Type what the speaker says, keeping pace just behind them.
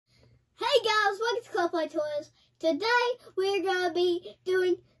Play Toys. Today we're gonna be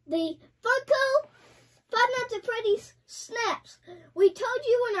doing the Funko Five Nights at Freddy's Snaps. We told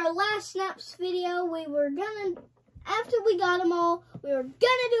you in our last Snaps video we were gonna, after we got them all, we were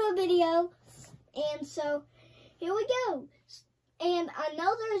gonna do a video. And so here we go. And I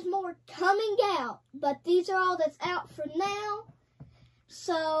know there's more coming out, but these are all that's out for now.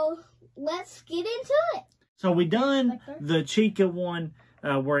 So let's get into it. So we done the Chica one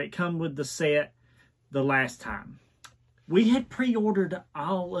where it come with the set the last time. We had pre-ordered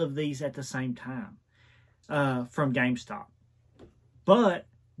all of these at the same time from GameStop. But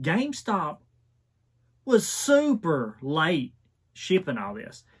GameStop was super late shipping all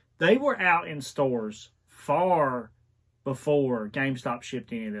this. They were out in stores far before GameStop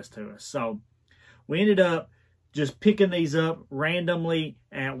shipped any of this to us. So we ended up just picking these up randomly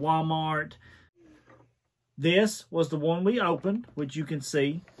at Walmart. This was the one we opened, which you can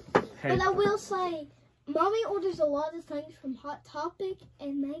see. But I will say, Mommy orders a lot of things from Hot Topic,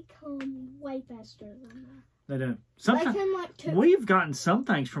 and they come way faster than that. They do. Sometimes they come like we've gotten some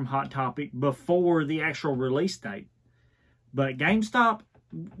things from Hot Topic before the actual release date. But GameStop,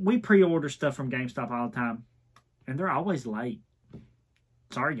 we pre-order stuff from GameStop all the time. And they're always late.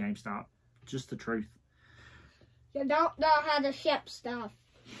 Sorry, GameStop. Just the truth. You don't know how to ship stuff.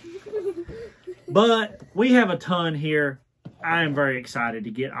 But we have a ton here. I am very excited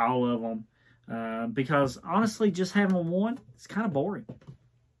to get all of them. Because honestly, just having one, it's kind of boring.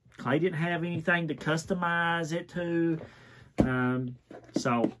 Clay didn't have anything to customize it to.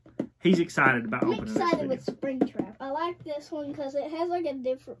 So he's excited about opening this. I'm excited with Springtrap. I like this one because it has like a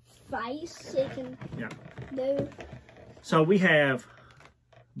different face it can do. So we have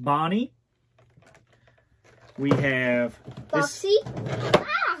Bonnie. We have Foxy.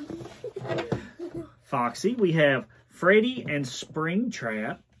 Foxy. We have Freddy and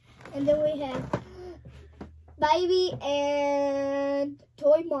Springtrap. And then we have Baby and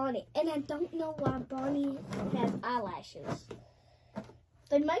Toy Bonnie. And I don't know why Bonnie has eyelashes.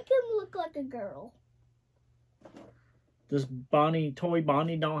 They make him look like a girl. Does Toy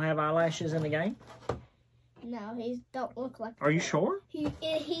Bonnie don't have eyelashes in the game? No, he don't look like a Are you sure?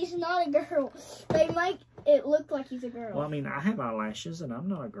 He's not a girl. They make it look like he's a girl. Well, I mean, I have eyelashes and I'm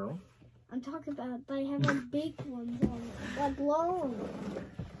not a girl. I'm talking about they have like big ones on it, like long.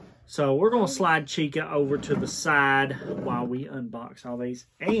 So we're going to slide Chica over to the side while we unbox all these.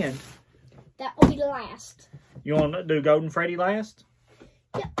 And that will be last. You want to do Golden Freddy last?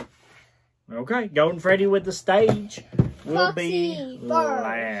 Yep. Okay, Golden Freddy with the stage will Foxy be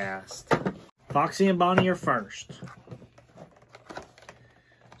last. Foxy and Bonnie are first.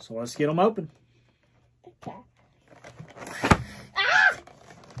 So let's get them open. Okay. Ah!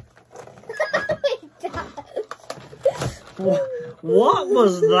 What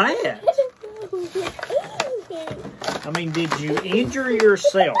was that? I mean, did you injure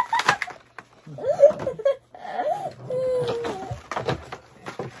yourself?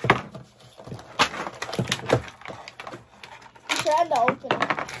 I'm trying to open it.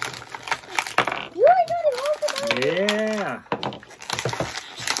 You already got it open? Yeah.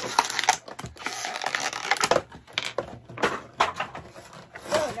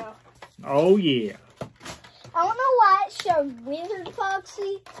 There we go. Oh, yeah. I don't know why it showed Wizard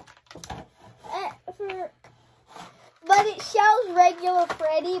Foxy, but it shows regular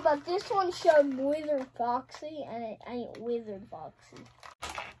Freddy, but this one showed Wizard Foxy, and it ain't Wizard Foxy.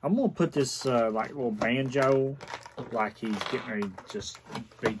 I'm going to put this, like, little banjo, like he's getting ready to just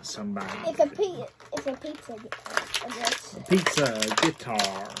beat somebody. It's a pizza guitar, I guess. A pizza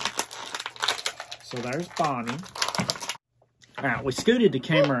guitar. So there's Bonnie. All right, we scooted the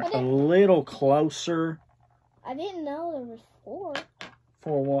camera a little closer. I didn't know there was 4.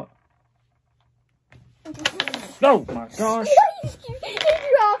 For what? Oh my gosh. You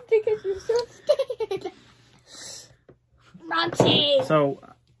dropped it because you're so scared. Roxy. So,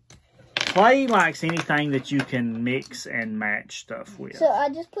 Clay likes anything that you can mix and match stuff with. So I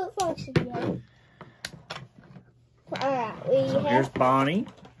just put Foxy together. Alright, so here's Bonnie.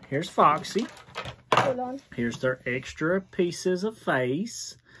 Here's Foxy. Hold on. Here's their extra pieces of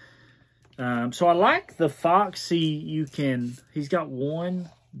face. So I like the Foxy, he's got one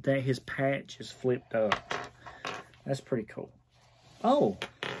that his patch is flipped up. That's pretty cool. Oh,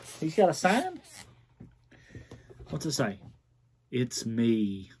 he's got a sign? What's it say? It's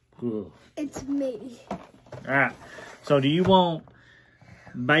me. Ugh. It's me. All right. So do you want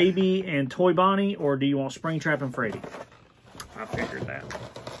Baby and Toy Bonnie, or do you want Springtrap and Freddy? I figured that.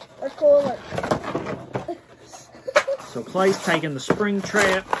 Let's call it. So Clay's taking the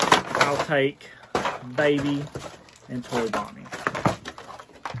Springtrap. I'll take Baby and Toy Bonnie.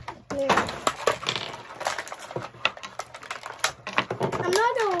 Yeah.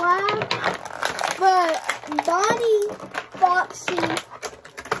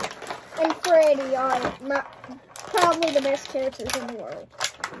 Freddy are probably the best characters in the world.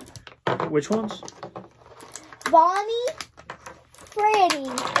 Which ones? Bonnie, Freddy,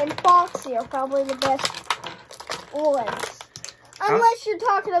 and Foxy are probably the best ones. Unless you're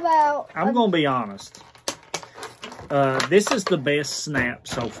talking about... I'm going to be honest. This is the best snap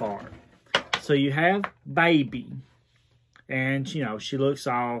so far. So you have Baby. And, you know, she looks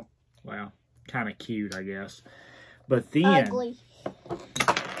all, well, kind of cute, I guess. But then... Ugly.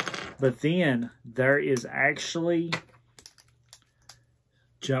 But then there is actually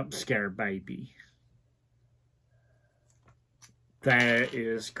Jump Scare Baby. That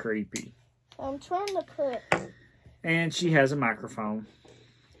is creepy. I'm trying to put... And she has a microphone.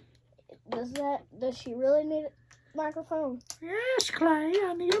 Does she really need a microphone? Yes, Clay,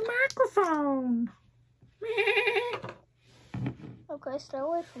 I need a microphone. Okay, stay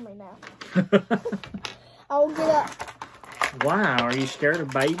away from me now. I'll get up. Wow, are you scared of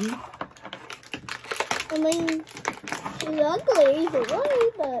Baby? I mean, she's ugly either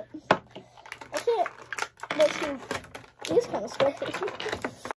way, but I can't. But she is kind of scary.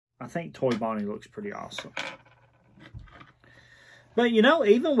 I think Toy Bonnie looks pretty awesome. But, you know,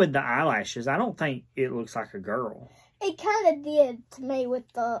 even with the eyelashes, I don't think it looks like a girl. It kind of did to me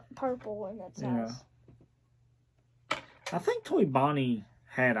with the purple in its eyes. I think Toy Bonnie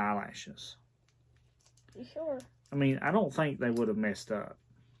had eyelashes. You sure? I mean, I don't think they would have messed up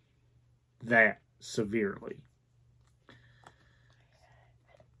that severely.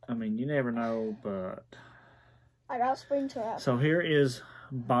 I mean, you never know, but... I got Springtrap. So here is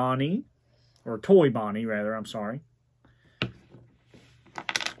Bonnie, or Toy Bonnie, rather, I'm sorry.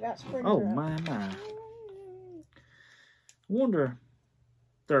 Oh, my. I wonder,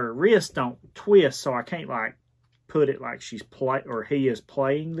 their wrists don't twist, so I can't, like, put it like he is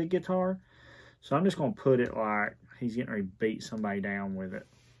playing the guitar. So I'm just going to put it like he's getting ready to beat somebody down with it.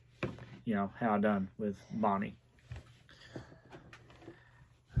 You know, how I done with Bonnie.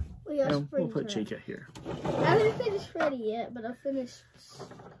 We'll put Chica here. I haven't finished Freddy yet, but I finished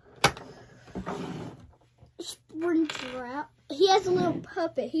Springtrap. He has a little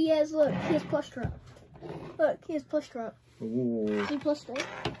puppet. He has plush trap. Look, he has plush trap. Ooh. See plush trap?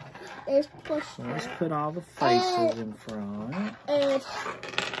 There's plush trap. So let's put all the faces in front. And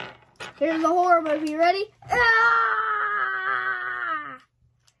here's the horror movie. Ready? Ah!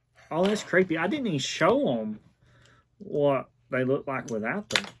 Oh, that's creepy. I didn't even show them what they look like without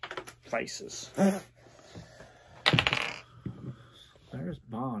the faces. There's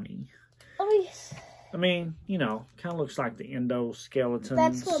Bonnie. I mean, you know, kind of looks like the endoskeletons.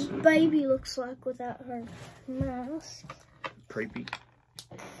 That's what Baby looks like without her mask. Creepy.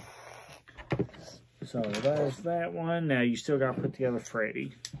 So there's that one. Now you still got to put together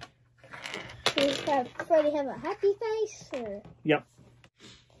Freddy. Does Freddy have a happy face? Or? Yep.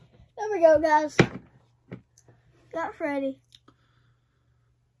 There we go, guys. Got Freddy.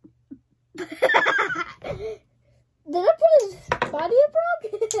 Did I put his body up wrong?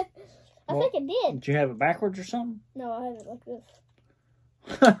 I think it did. Did you have it backwards or something? No, I have it like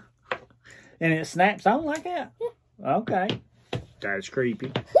this. And it snaps on like that? Yeah. Okay. That's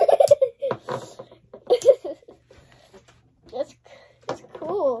creepy. That's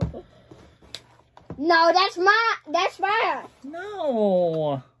cool. No, that's mine.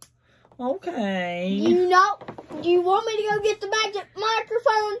 No. Okay. Do you want me to go get the magic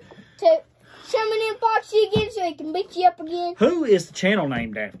microphone to summon in Foxy again so he can beat you up again? Who is the channel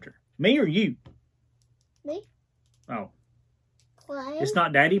named after? Me or you? Me. Oh. Clay? It's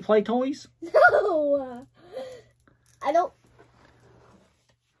not Daddy Play Toys? No. I don't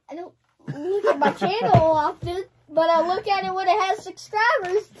look at my channel often, but I look at it when it has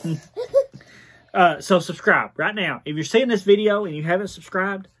subscribers. So subscribe right now. If you're seeing this video and you haven't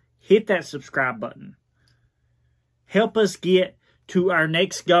subscribed, hit that subscribe button. Help us get to our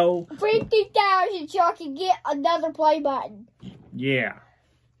next goal. 50,000 so I can get another play button. Yeah.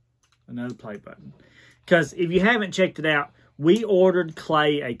 Another play button. Because if you haven't checked it out, we ordered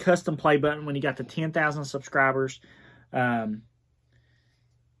Clay a custom play button when he got to 10,000 subscribers. Because,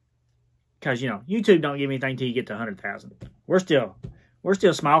 you know, YouTube don't give me anything until you get to 100,000. We're still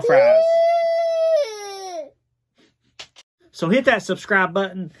small fries. So hit that subscribe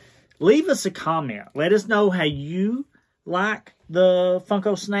button. Leave us a comment. Let us know how you like the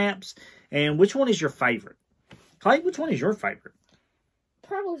Funko Snaps and which one is your favorite. Clay, which one is your favorite?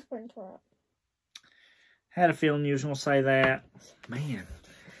 Probably Springtrap. Had a feeling you was going to say that. Man,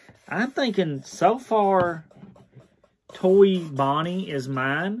 I'm thinking so far Toy Bonnie is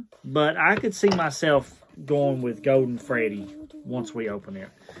mine, but I could see myself going with Golden Freddy once we open it.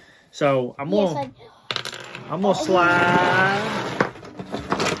 So I'm gonna slide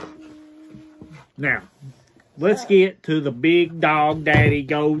Now, let's get to the big dog daddy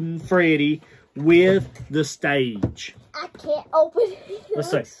Golden Freddy with the stage. I can't open it.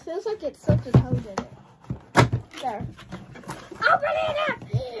 Let's see. Feels like it's something holding it. There. Open it up!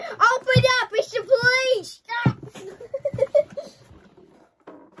 Open up! It's the police! Stop! It's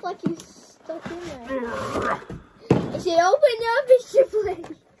like he's stuck in there. Is it open up? It's the police.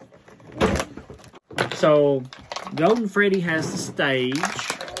 So, Golden Freddy has the stage.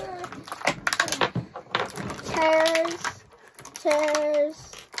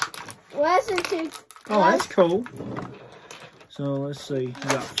 Chairs. Well, Oh, that's cool. So, let's see. You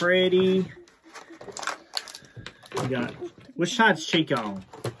got Freddy. You got... Which side's Chica on?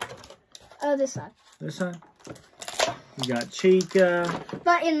 Oh, this side. This side? You got Chica.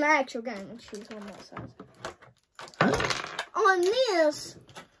 But in the actual game, she's on that side. Huh? On this,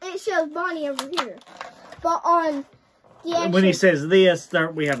 it shows Bonnie over here. But on the actual... When he says this,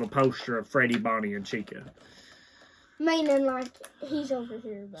 there, we have a poster of Freddy, Bonnie, and Chica. Meaning, like, he's over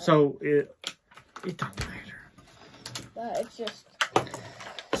here. But, So, it don't matter. but it's just...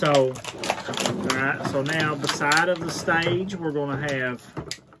 So, alright, so now beside of the stage, we're going to have...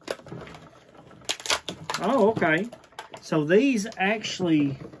 Oh, okay. So these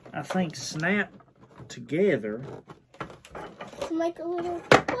actually, I think, snap together. To make a little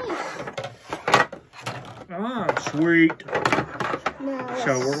place. Ah, sweet. Now,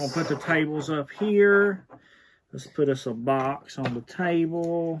 So we're going to put the tables up here. Let's put us a box on the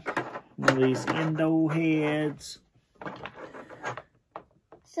table. One of these endo heads. Does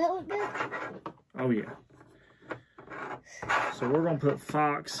that look good? Oh, yeah. So we're going to put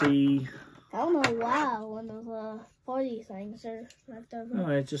Foxy. I don't know why one of the party things are left over. Oh,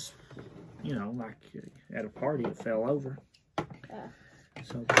 it just, you know, like at a party, it fell over.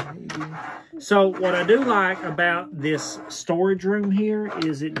 So what I do like about this storage room here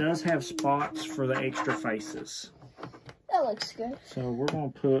is it does have spots for the extra faces. That looks good. So we're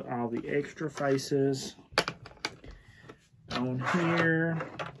going to put all the extra faces on here.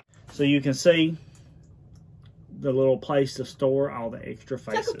 So you can see the little place to store all the extra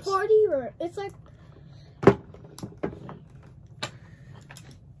faces. It's like a party, or it's like...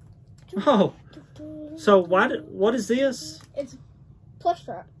 Oh, so what is this? It's plush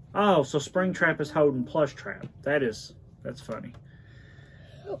trap. Oh, so Springtrap is holding plush trap. That's funny.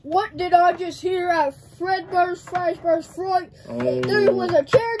 What did I just hear at Freddy's Fright? Oh. There was a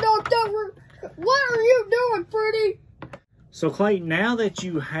chair knocked over. What are you doing, Freddy? So Clayton, now that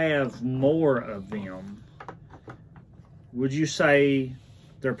you have more of them, would you say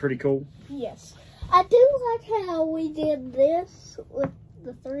they're pretty cool? Yes. I do like how we did this with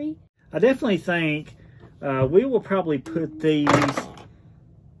the 3. I definitely think we will probably put these...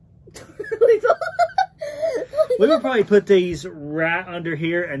 We will probably put these right under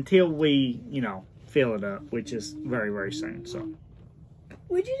here until we, you know, fill it up, which is very, very soon. So,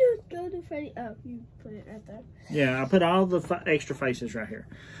 would you just go to Freddy? Oh, you put it right there. Yeah, I put all the extra faces right here,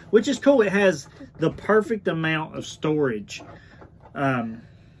 which is cool. It has the perfect amount of storage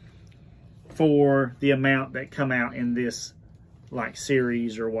for the amount that come out in this like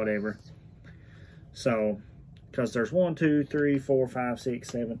series or whatever. So, because there's 1, 2, 3, 4, 5, 6,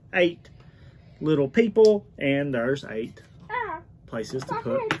 7, 8 little people, and there's 8 places to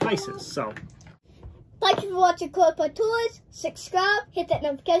put faces. So, thank you for watching Close Play Toys. Subscribe, hit that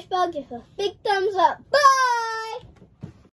notification bell, give us a big thumbs up. Bye!